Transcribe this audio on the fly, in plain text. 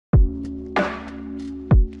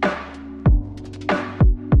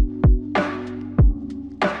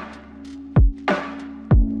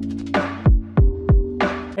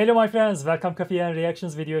Hello my friends, welcome Coffee and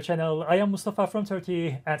Reactions video channel. I am Mustafa from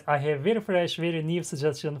Turkey and I have very fresh, very new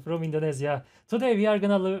suggestion from Indonesia. Today we are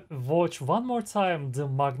gonna watch one more time the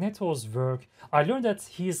Magneto's work. I learned that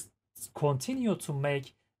he's continued to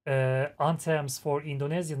make anthems for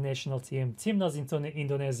Indonesian national team, TIMNAS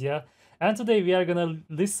Indonesia. And today we are gonna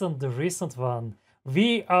listen the recent one.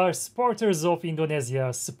 We are supporters of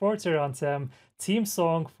Indonesia, supporter anthem, team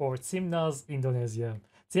song for TIMNAS Indonesia.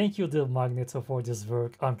 Thank you, the Magneto, for this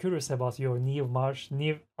work. I'm curious about your new march,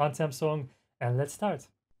 new anthem song, and let's start.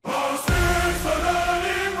 Our spirits are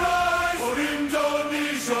running rise for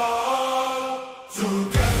Indonesia.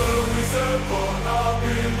 Together we support our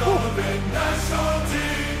beloved national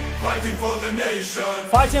team, fighting for the nation.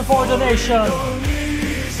 Fighting for the nation.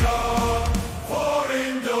 Indonesia, for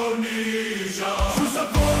Indonesia. True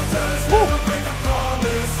supporters never break a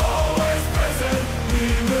promise, always present. We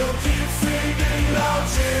will keep singing loud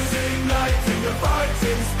cheers, igniting the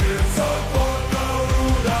fighting spirit. Support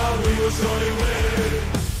Garuda, we will surely win.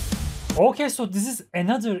 Okay, so this is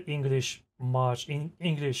another English march, in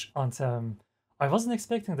English anthem. I wasn't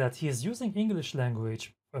expecting that he is using English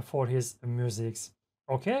language for his musics.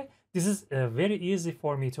 Okay, this is very easy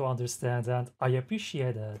for me to understand and I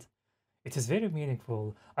appreciate that. It is very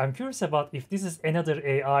meaningful. I'm curious about if this is another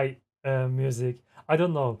AI music. I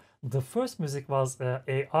don't know. The first music was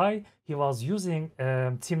AI. He was using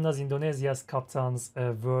TIMNAS Indonesia's captain's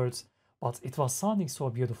words, but it was sounding so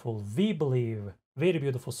beautiful. We believe. Very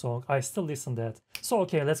beautiful song. I still listen that. So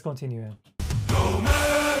okay, let's continue. No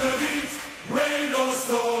matter heat, rain or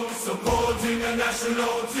storm, supporting the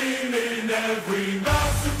national team in every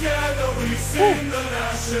match. Together we sing the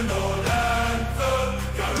national anthem.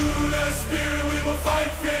 Garuda spirit, we will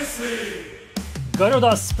fight fiercely.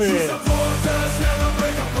 Garuda spirit. Supporters never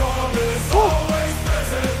break a promise, always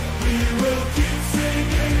present. We will keep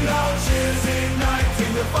singing loud cheers,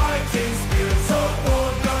 igniting the fighting spirit.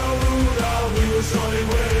 Support Garuda, we will surely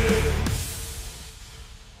win.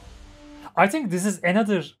 I think this is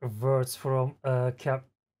another words from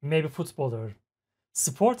maybe footballer.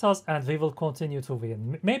 Support us and we will continue to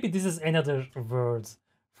win. Maybe this is another word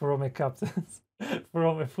from a captain,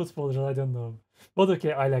 from a footballer, I don't know. But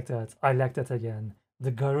okay, I like that. I like that again. The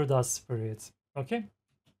Garuda spirit. Okay?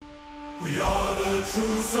 We are the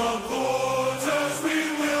true supporters. We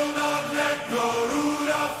will not let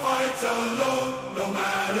Garuda fight alone. No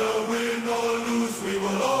matter win or lose, we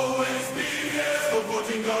will always be here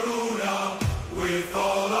supporting Garuda with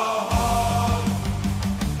all our heart.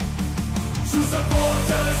 True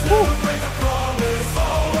supporters never break a promise,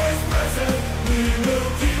 always present. We will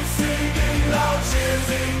keep singing loud cheers,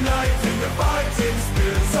 igniting the fighting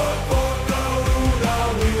spirit. Support Garuda,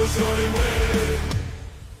 we will surely win.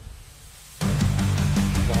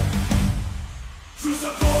 True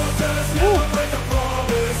supporters never break a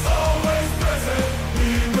promise, always present.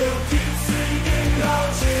 We will keep singing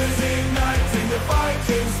loud cheers, igniting the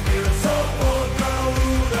fighting spirit. Support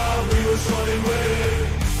Garuda, we will surely win.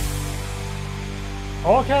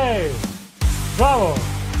 Okay. Bravo.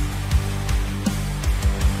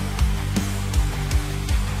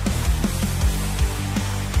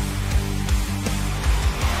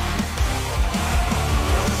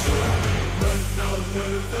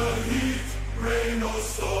 The heat, rain or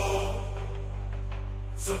storm,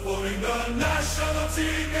 supporting the national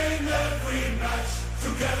team in every match.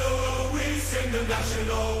 Together we sing the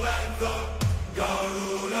national anthem.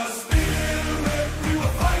 Garuda spirit, we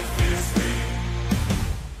will fight fiercely.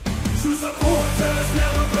 True supporters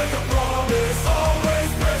never break a promise,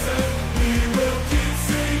 always present. We will keep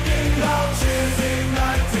singing loud cheers,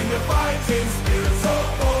 igniting the fighting spirit.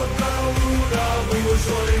 Support Garuda, we will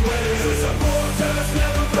surely win. True supporters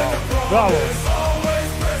never break a promise, always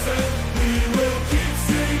present. We will keep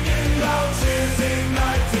singing loud cheers,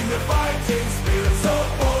 igniting the fighting spirit.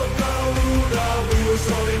 Support Garuda, we will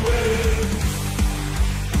surely win.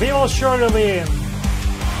 We will surely win.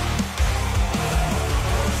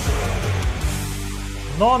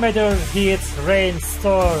 No matter heat, rain,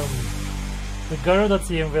 storm, the Garuda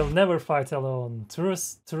team will never fight alone. True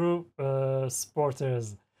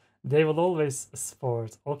supporters, they will always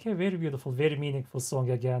support. Okay, very beautiful, very meaningful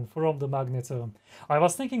song again from the Magneto. I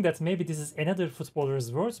was thinking that maybe this is another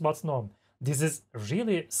footballer's words, but no. This is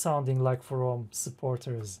really sounding like from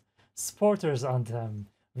supporters. Supporters anthem.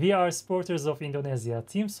 We are supporters of Indonesia.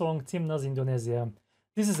 Team song, TIMNAS Indonesia.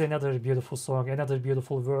 This is another beautiful song, another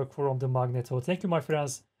beautiful work from the Magneto. Thank you, my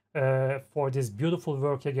friends, for this beautiful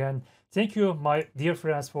work again. Thank you, my dear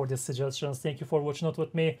friends, for the suggestions. Thank you for watching out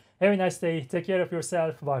with me. Have a nice day. Take care of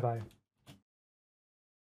yourself. Bye-bye.